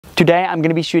Today I'm going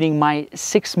to be shooting my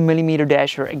 6mm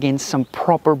dasher against some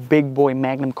proper big boy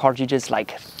Magnum cartridges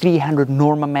like 300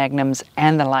 Norma Magnums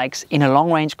and the likes in a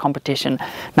long range competition.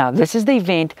 Now this is the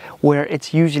event where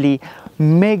it's usually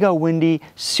mega windy,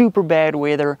 super bad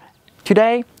weather.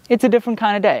 Today it's a different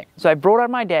kind of day. So I brought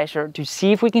out my dasher to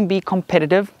see if we can be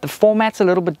competitive. The format's a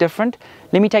little bit different.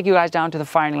 Let me take you guys down to the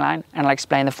firing line and I'll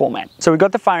explain the format. So we've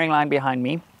got the firing line behind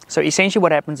me. So essentially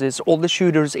what happens is all the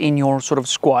shooters in your sort of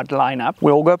squad line up.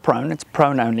 We all go prone, it's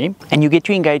prone only, and you get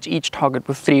to engage each target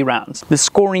with 3 rounds. The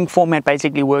scoring format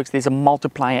basically works, there's a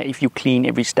multiplier if you clean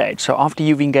every stage. So after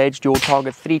you've engaged your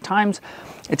target 3 times,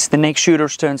 it's the next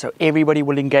shooter's turn, so everybody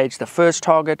will engage the first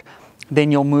target,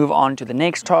 then you'll move on to the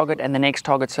next target and the next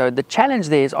target. So the challenge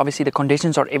there is obviously the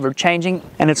conditions are ever changing,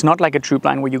 and it's not like a troop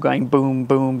line where you're going boom,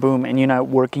 boom, boom, and you know,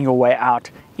 working your way out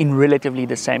in relatively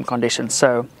the same conditions.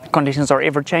 So conditions are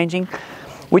ever changing,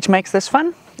 which makes this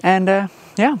fun. And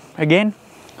yeah, again,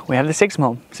 we have the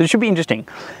 6mm, so it should be interesting.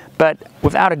 But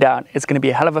without a doubt, it's going to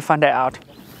be a hell of a fun day out.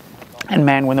 And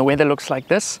man, when the weather looks like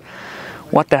this,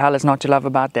 what the hell is not to love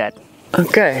about that?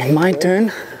 Okay, my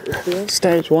turn.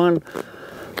 Stage 1,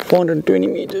 420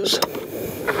 meters.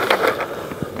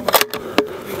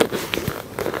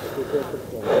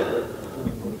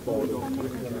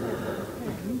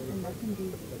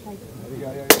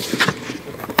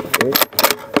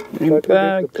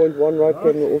 Impact. Point 1 right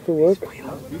can also work.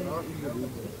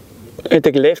 Het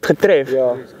ek left getref?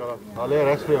 Ja. Alleen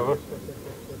rechts voor jou.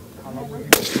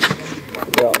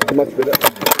 Ja, much better.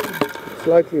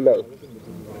 Slightly low.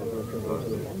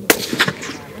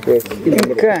 Yes.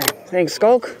 Okay, thanks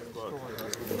Skulk.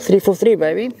 343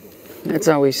 baby. That's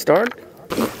how we start.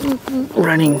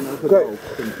 Running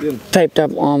taped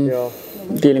up arm,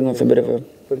 dealing with a bit of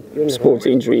a sports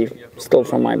injury still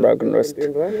from my broken wrist,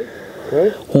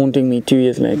 haunting me 2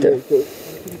 years later.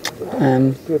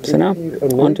 So now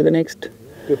on to the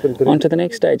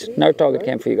next stage. No target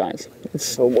cam for you guys.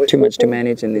 It's too much to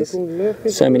manage, and there's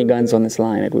so many guns on this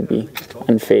line. It would be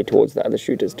unfair towards the other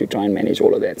shooters to try and manage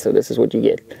all of that. So this is what you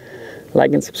get.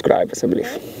 Like and subscribe, I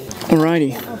believe.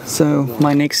 Alrighty, so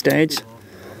my next stage,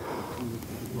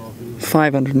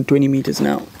 520 meters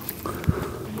now.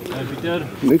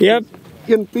 Yep.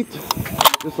 Een pit.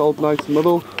 Just hold nice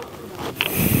middle.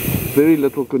 Very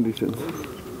little conditions.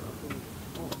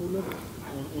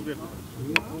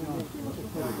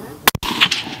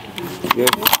 Yes.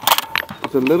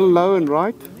 It's a little low and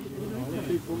right.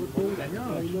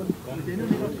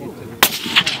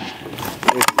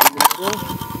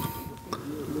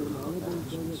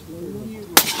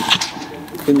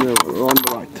 In the on the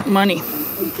right. Money.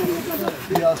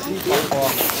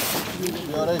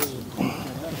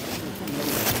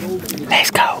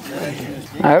 Let's go.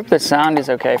 I hope the sound is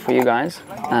okay for you guys.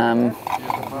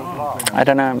 I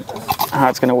don't know how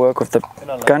it's going to work with the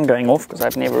gun going off, because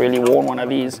I've never really worn one of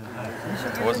these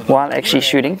while actually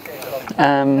shooting.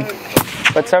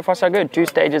 But so far so good. 2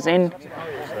 stages in,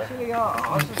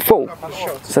 full.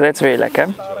 So that's very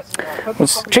lekker.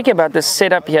 What's tricky about this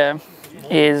setup here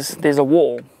is there's a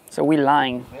wall. So we're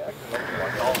lying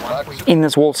in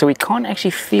this wall, so we can't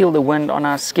actually feel the wind on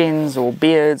our skins or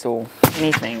beards or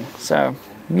anything. So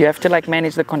you have to like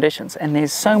manage the conditions, and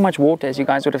there's so much water, as you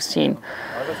guys would have seen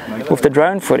with the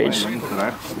drone footage,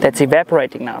 that's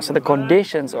evaporating now. So the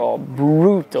conditions are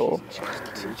brutal,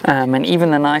 and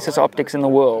even the nicest optics in the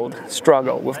world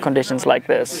struggle with conditions like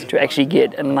this to actually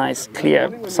get a nice clear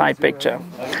side picture.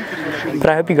 But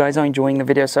I hope you guys are enjoying the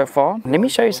video so far. Let me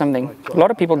show you something. A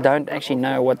lot of people don't actually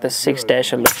know what the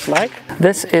 6-dasher looks like.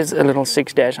 This is a little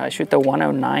 6-dasher. I shoot the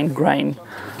 109 grain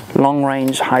long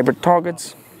range hybrid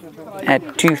targets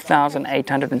at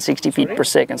 2,860 feet per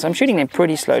second. So I'm shooting them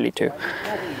pretty slowly too,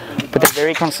 but they're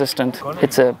very consistent.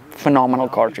 It's a phenomenal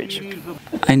cartridge.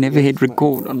 I never hit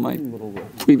record on my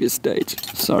previous stage.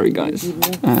 Sorry guys.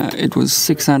 It was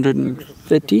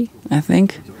 630, I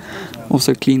think.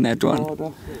 Also clean that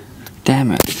one.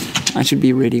 Damn it. I should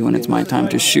be ready when it's my time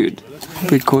to shoot,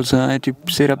 because I had to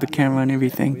set up the camera and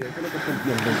everything.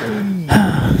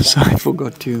 So I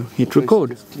forgot to hit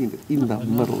record. In the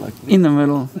middle. Like in the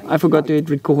middle. I forgot to hit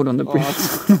record on the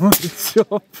previous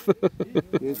shop.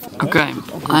 Okay,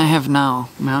 I have now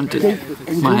mounted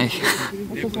my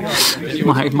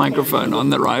microphone on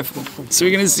the rifle. So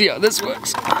we're gonna see how this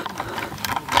works.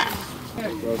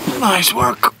 Nice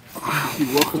work.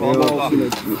 0.7,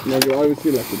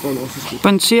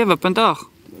 0.8.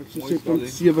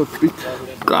 0.7 feet.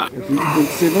 God.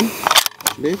 0.7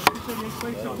 left.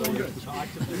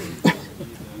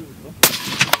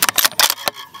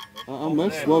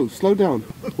 Miss. Whoa, slow down.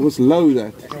 It was low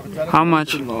that. How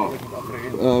much?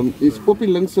 It's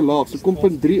popping links a laag. So kom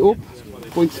 0.3 op,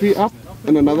 0.3 up,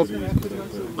 and another.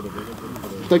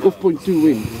 Take off 0.2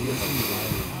 wind.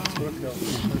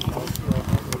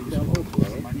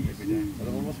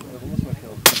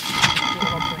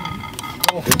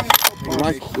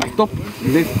 Right, the top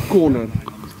left corner.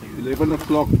 11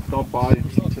 o'clock, stop by.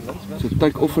 So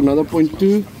take off another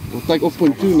 0.2. We'll take off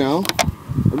 0.2 now.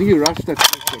 I think you rushed that.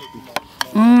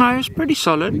 No, it's pretty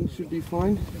solid. Things should be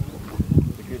fine.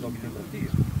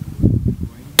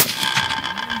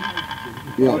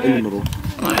 Yeah, in the middle.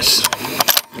 Nice.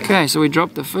 Okay, so we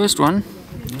dropped the first one.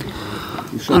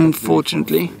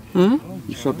 Unfortunately. Huh?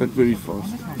 You shot that very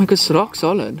fast. Like it's rock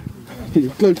solid. You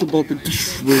close the bolt and I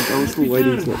was still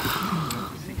waiting for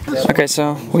it. Okay,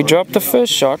 so we dropped the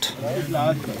first shot.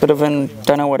 Bit of an,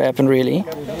 don't know what happened really.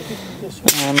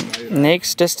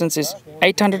 Next distance is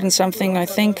 800 and something, I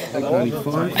think.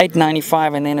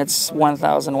 895, and then it's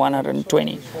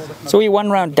 1120. So we're one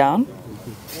round down.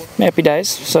 Happy days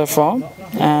so far.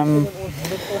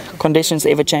 Conditions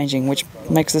ever changing, which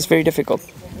makes this very difficult.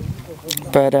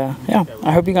 But yeah,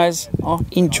 I hope you guys are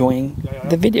enjoying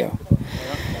the video.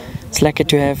 It's lucky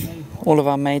to have all of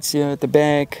our mates here at the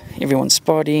back, everyone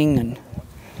spotting, and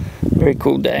very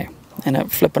cool day. And a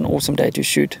flippin' awesome day to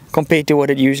shoot compared to what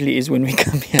it usually is when we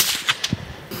come here.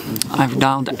 I've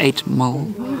dialed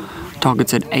 8mm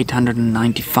targets at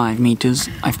 895 meters.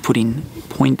 I've put in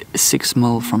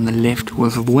 0.6mm from the left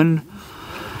worth of wind.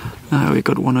 We've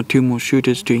got 1 or 2 more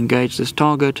shooters to engage this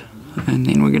target, and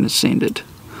then we're going to send it.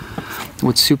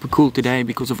 What's super cool today,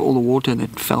 because of all the water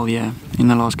that fell here in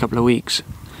the last couple of weeks,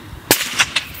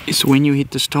 is when you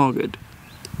hit this target.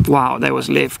 Wow, that was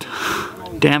left.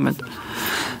 Damn it.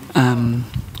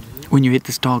 When you hit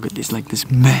this target, there's like this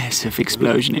massive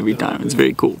explosion every time. It's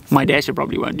very cool. My dasher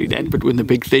probably won't do that, but when the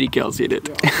big 30 cals hit it,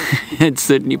 it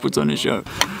certainly puts on a show.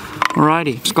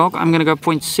 Alrighty, Skalk, I'm gonna go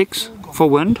 0.6 for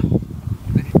wind.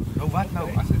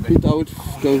 Pete, I would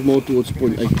go more towards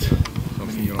 0.8.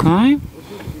 Okay.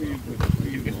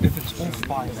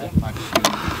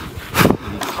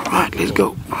 Alright, let's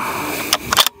go.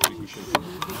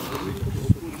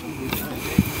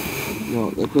 No,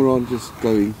 that around just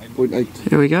going 0.8.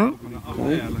 Here we go.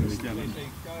 Okay.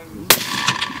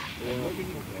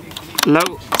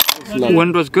 Low.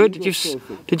 Wind was good.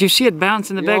 Did you see it bounce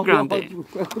in the background there?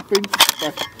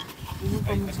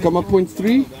 It's come up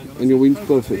 0.3 and your wind's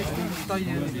perfect.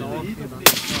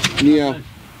 Yeah.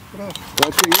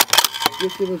 Right for you.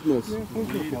 Yes, there was miss.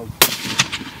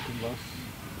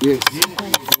 Yes.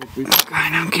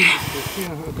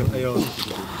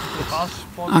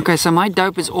 Okay, so my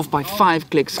dope is off by 5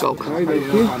 clicks, Skalk.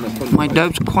 My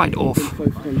dope's quite off.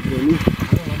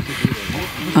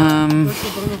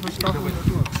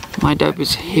 My dope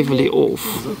is heavily off.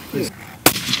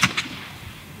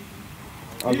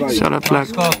 Shut up, Black.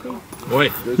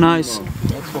 Nice.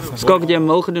 Skalk, het jy 'n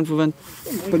mil gedoen vir wind?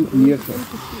 0.9.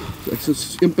 Ek sê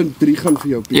 1.3 gaan vir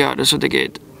jou. Ja, dis wat ek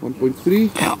het.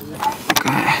 1.3. Ja.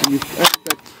 Okay.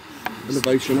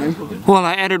 Elevation, eh? Well,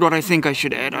 I added what I think I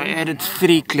should add. I added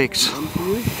 3 clicks.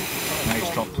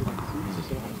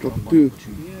 Drop 2.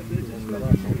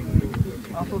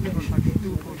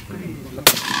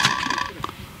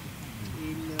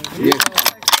 Yes.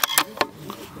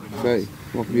 Okay,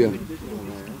 nog weer.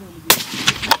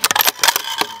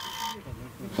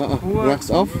 Rechts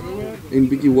af en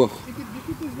bietjie hoog.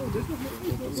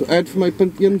 So add vir my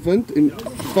 0.1 wind en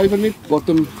fiber net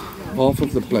bottom half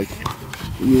of the plate.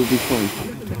 And you'll be fine.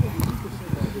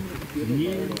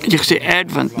 Jy gesê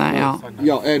add wind, nou ja.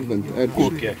 Ja, add wind.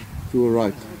 Okay. To a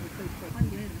right.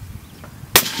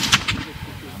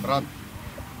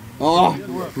 Ah,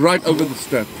 right over the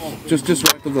strap. Just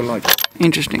right of the light.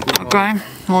 Interesting. Okay.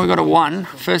 Well, we got a 1.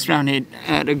 First round hit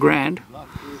at a grand.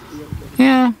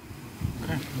 Yeah.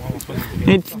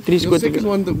 Net 3 The skote. second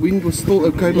one, the wind was still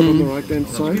okay, but on the right hand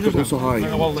side, but also high.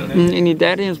 En die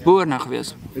derde is boorna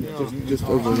geweest. Just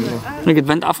over here. Ek het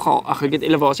wind afgehaal. Ag, ek het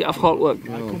elevasie afgehaal ook.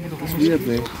 It's weird,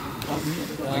 man.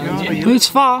 It's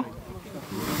far.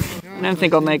 I don't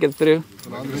think I'll make it through.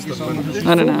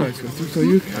 I don't know.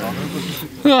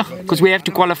 Yeah, because we have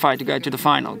to qualify to go to the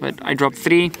final. But I dropped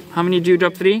 3. How many did you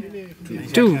drop? 3?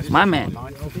 2. My man.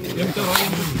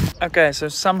 Okay, so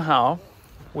somehow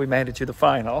we made it to the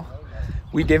final.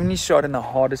 We definitely shot in the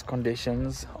hardest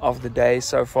conditions of the day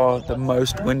so far, the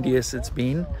most windiest it's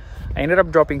been. I ended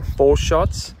up dropping 4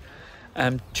 shots,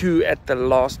 2 at the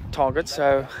last target.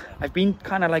 So I've been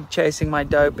kind of like chasing my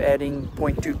dope, adding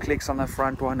 0.2 clicks on the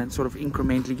front one and sort of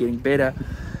incrementally getting better.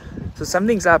 So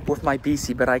something's up with my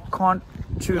BC, but I can't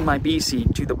tune my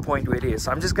BC to the point where it is.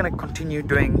 So I'm just going to continue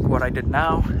doing what I did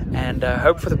now and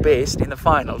hope for the best in the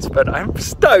finals. But I'm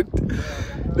stoked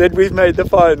that we've made the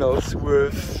finals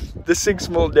with the 6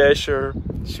 mil dasher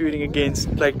shooting against,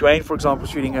 like Dwayne for example,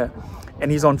 shooting her,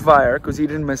 and he's on fire because he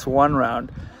didn't miss 1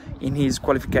 round in his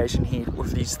qualification heat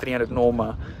with these 300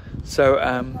 Norma. So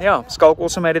yeah, Skulk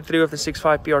also made it through with the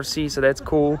 6.5 PRC, so that's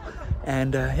cool.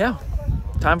 And yeah,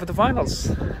 time for the finals.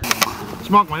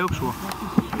 Smaakt mij ook zo.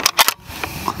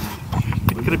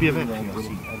 Ik heb je weg.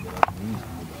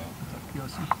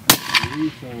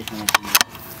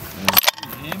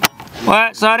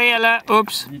 What? Sorry, Ella.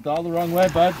 Oops. You dialed the wrong way,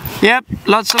 bud. Yep,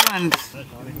 lots of wind.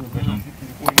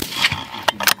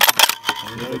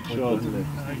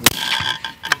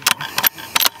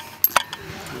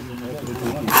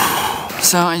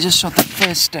 So I just shot the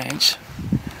first stage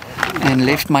and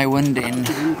left my wind in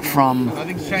from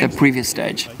the previous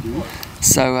stage.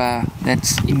 So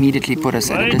that's immediately put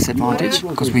us at a disadvantage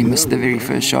because we missed the very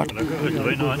first shot.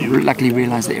 Luckily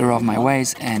realized the error of my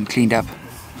ways and cleaned up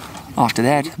after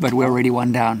that, but we're already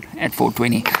 1 down at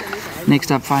 420.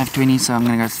 Next up 520, so I'm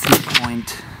gonna go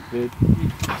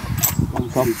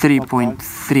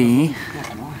 3.3.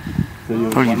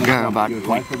 Probably go about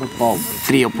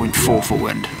 0.3 or 0.4 for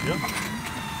wind.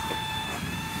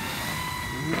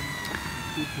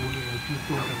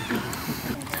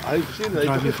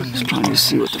 Just trying to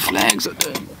see what the flags are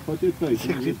doing.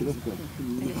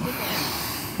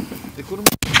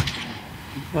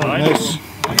 Nice.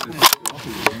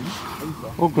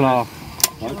 Ook klaar.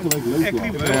 Ja.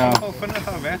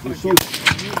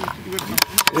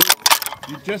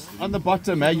 You just on the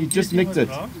bottom, man. You just nicked it.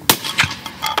 That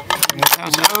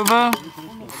was over.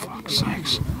 Fuck's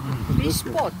sakes.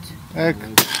 Spot.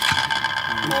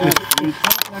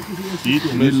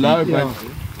 You're low, man.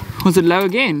 Was it low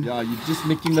again? Yeah, you're just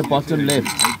nicking the bottom left.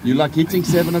 You're like hitting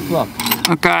 7 o'clock.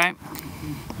 Okay.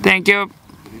 Thank you.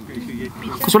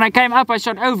 Because when I came up, I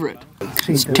shot over it.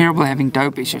 It's terrible having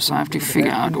dope issues, so I have to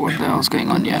figure out what the hell's going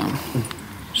on here.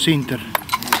 Center.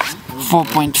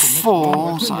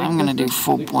 4.4, so I'm gonna do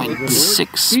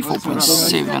 4.6,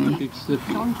 4.7.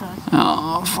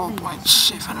 Oh,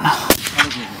 4.7.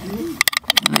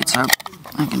 Let's hope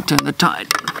I can turn the tide.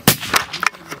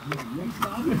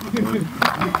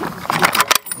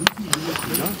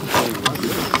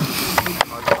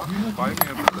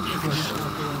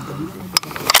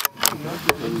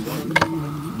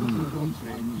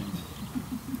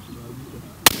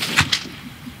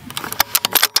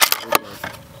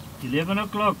 $11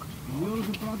 o'clock.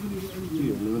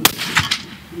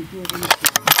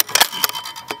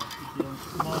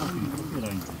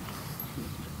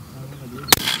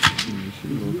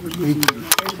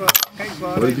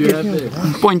 What did you have there?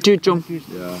 0.2, Chum.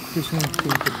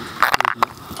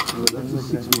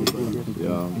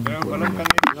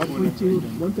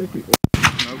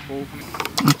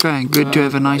 Okay, good to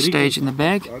have a nice stage in the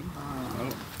bag.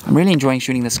 I'm really enjoying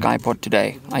shooting the Skypod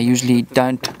today. I usually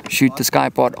don't shoot the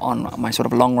Skypod on my sort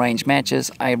of long range matches.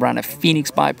 I run a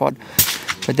Phoenix bipod,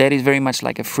 but that is very much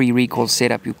like a free recoil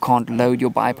setup. You can't load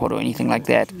your bipod or anything like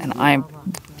that. And I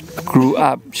grew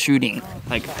up shooting,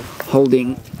 like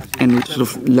holding and sort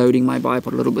of loading my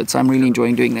bipod a little bit. So I'm really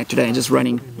enjoying doing that today and just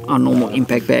running our normal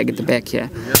impact bag at the back here.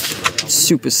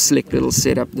 Super slick little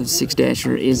setup. The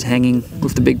 6-dasher is hanging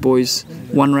with the big boys.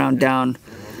 1 round down.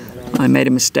 I made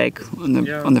a mistake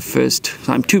on the first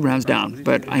time, 2 rounds down,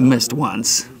 but I missed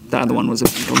once. The other one was a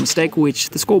mental mistake, which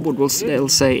the scoreboard will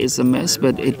say is a miss,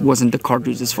 but it wasn't the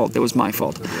cartridge's fault. It was my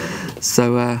fault.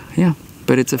 So yeah,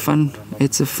 but it's a fun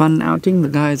outing. The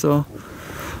guys are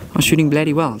shooting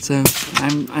bloody well. So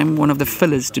I'm one of the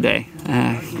fillers today.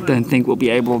 Don't think we'll be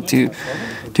able to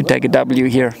take a W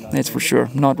here. That's for sure.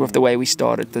 Not with the way we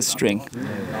started this string,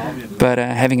 but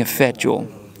having a fat jaw,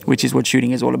 which is what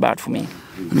shooting is all about for me.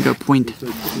 I'm gonna go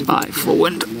 0.5 for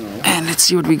wind, and let's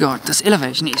see what we got. This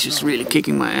elevation is just really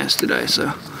kicking my ass today,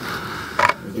 so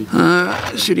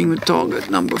shooting with target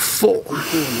number 4.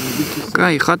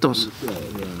 Okay, gatos.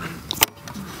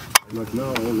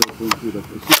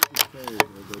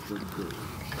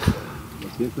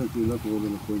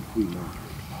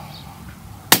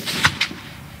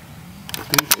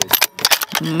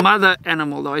 Mother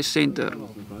animal, daai center.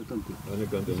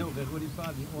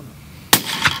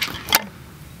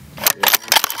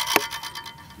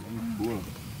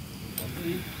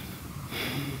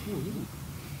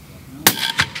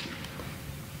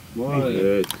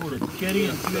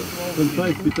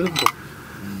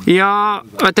 Ja,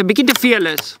 wat 'n bietjie te veel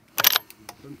is.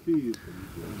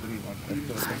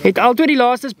 Het altyd die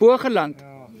laastes bo geland.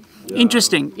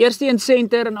 Interesting. Eerste een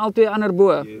center en albei ander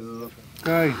bo.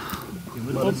 Kijk.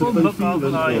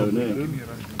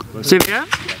 Sê jy?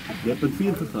 Jy het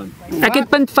 0.4 gegaan. Ek het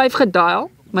 0.5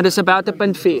 gedial, maar dis about 'n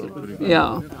 0.4.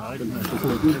 Ja.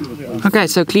 Okay,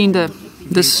 so clean the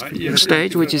this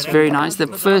stage, which is very nice. The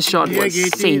first shot was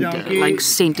center, like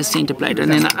center plate,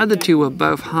 and then the other two were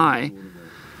both high.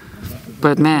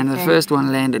 But man, the first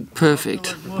one landed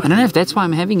perfect. I don't know if that's why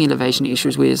I'm having elevation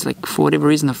issues, where it's like, for whatever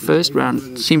reason, the first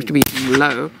round seems to be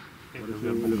low.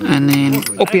 And then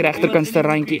op die regterkantste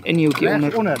randjie in die hoekie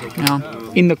onder. Ja,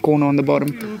 in the corner on the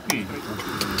bottom.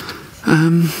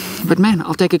 But man,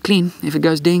 I'll take it clean. If it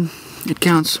goes ding, it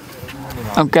counts.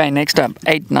 Okay, next up,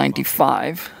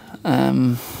 895.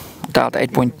 Dialed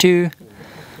 8.2.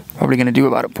 Probably going to do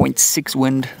about a 0.6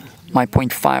 wind. My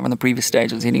 0.5 on the previous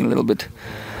stage was hitting a little bit.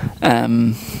 I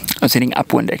was hitting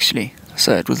upwind actually,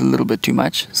 so it was a little bit too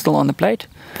much. Still on the plate.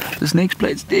 This next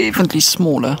plate's definitely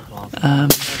smaller.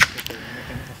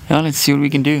 Yeah, let's see what we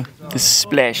can do. The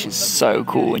splash is so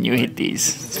cool when you hit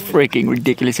these. It's freaking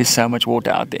ridiculous. There's so much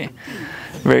water out there.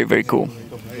 Very, very cool.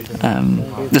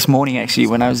 This morning actually,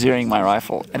 when I was zeroing my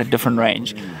rifle at a different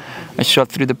range, I shot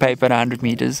through the paper at 100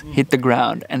 meters, hit the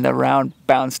ground, and the round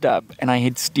bounced up, and I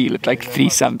hit steel at like 3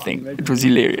 something. It was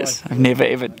hilarious. I've never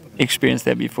ever experienced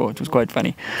that before. It was quite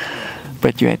funny.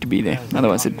 But you had to be there,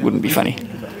 otherwise it wouldn't be funny.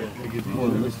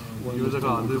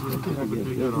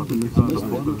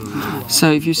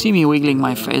 So if you see me wiggling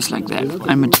my face like that,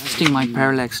 I'm adjusting my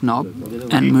parallax knob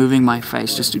and moving my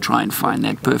face just to try and find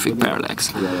that perfect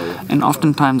parallax. And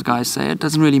oftentimes guys say it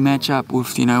doesn't really match up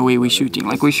with, you know, where we're shooting.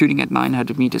 Like we're shooting at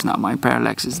 900 meters now, my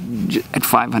parallax is at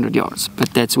 500 yards.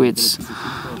 But that's where it's,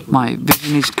 my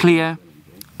vision is clear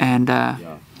and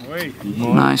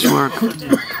nice work,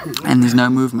 and there's no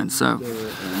movement. So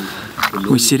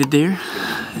we set it there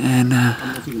and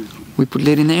we put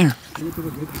lead in the air.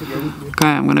 Okay,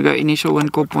 I'm gonna go initial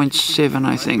wind call 0.7,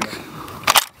 I think.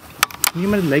 Nee,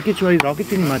 maar het lijkt het zo, hy raak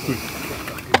het in die mattie.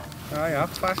 Ja,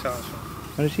 pas as.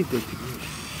 Maar is dit?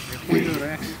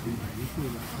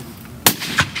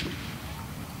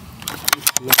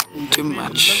 Too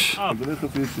much.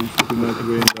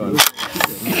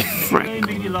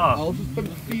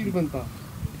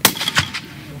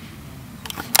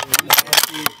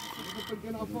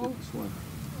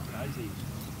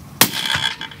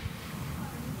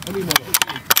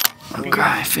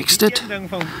 Okay, I fixed it.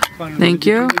 Thank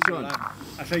you.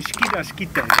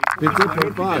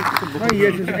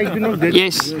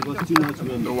 Yes.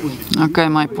 Okay,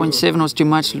 my 0.7 was too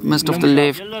much, missed off the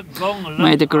left,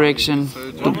 made the correction,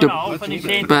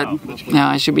 but yeah,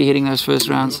 I should be hitting those first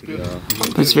rounds.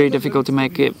 But it's very difficult to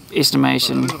make an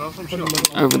estimation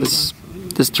over this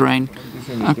terrain.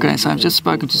 Okay, so I've just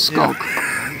spoken to Skulk.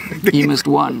 He missed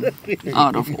 1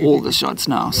 out of all the shots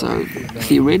now, so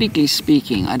theoretically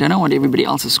speaking, I don't know what everybody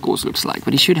else's scores looks like,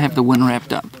 but he should have the win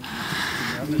wrapped up.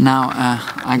 Now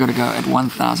I gotta go at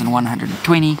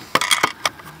 1,120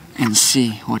 and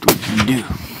see what we can do.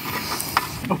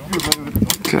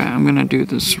 Okay, I'm gonna do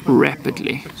this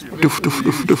rapidly. Doof, doof,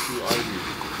 doof, doof.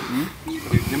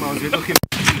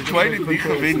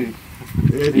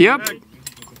 Yep.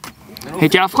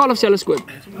 Het jy afgehaal of selfs skoot?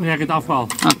 Nee, ek het afgehaal.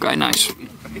 Okay, nice.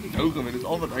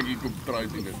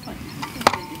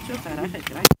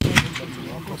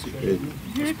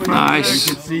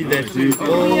 Nice.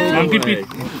 Dankie Piet.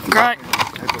 Okay.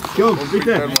 Go,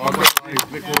 Pieter.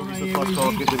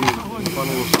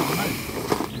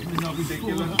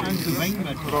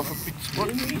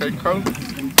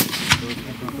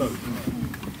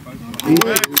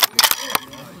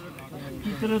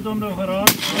 Pieter het onder geraak.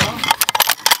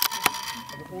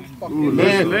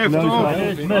 Left.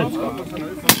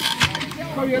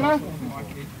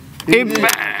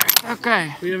 Back.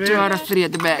 Okay, 2 out of 3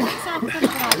 at the back.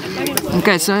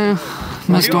 Okay, so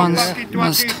missed ones,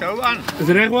 missed.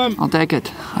 I'll take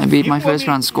it. I beat my first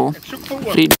round score.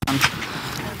 3 down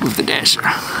with the dasher.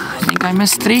 I think I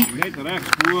missed 3.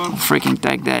 I'll freaking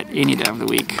take that any day of the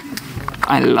week.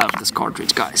 I love this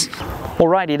cartridge, guys.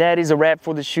 Alrighty, that is a wrap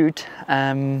for the shoot.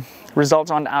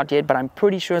 Results aren't out yet, but I'm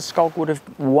pretty sure Skulk would have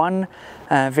won.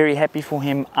 Very happy for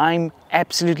him. I'm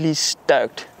absolutely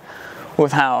stoked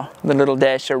with how the little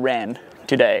dasher ran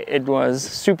today. It was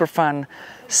super fun,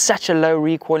 such a low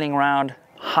recoiling round,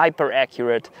 hyper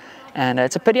accurate, and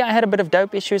it's a pity I had a bit of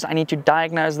dope issues. I need to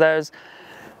diagnose those.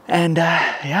 And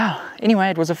yeah, anyway,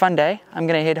 it was a fun day. I'm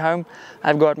gonna head home.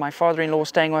 I've got my father-in-law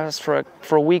staying with us for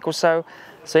a week or so.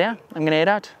 So yeah, I'm gonna head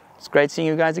out. It's great seeing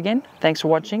you guys again. Thanks for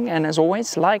watching, and as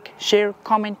always, like, share,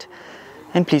 comment,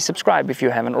 and please subscribe if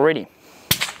you haven't already.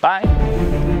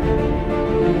 Bye.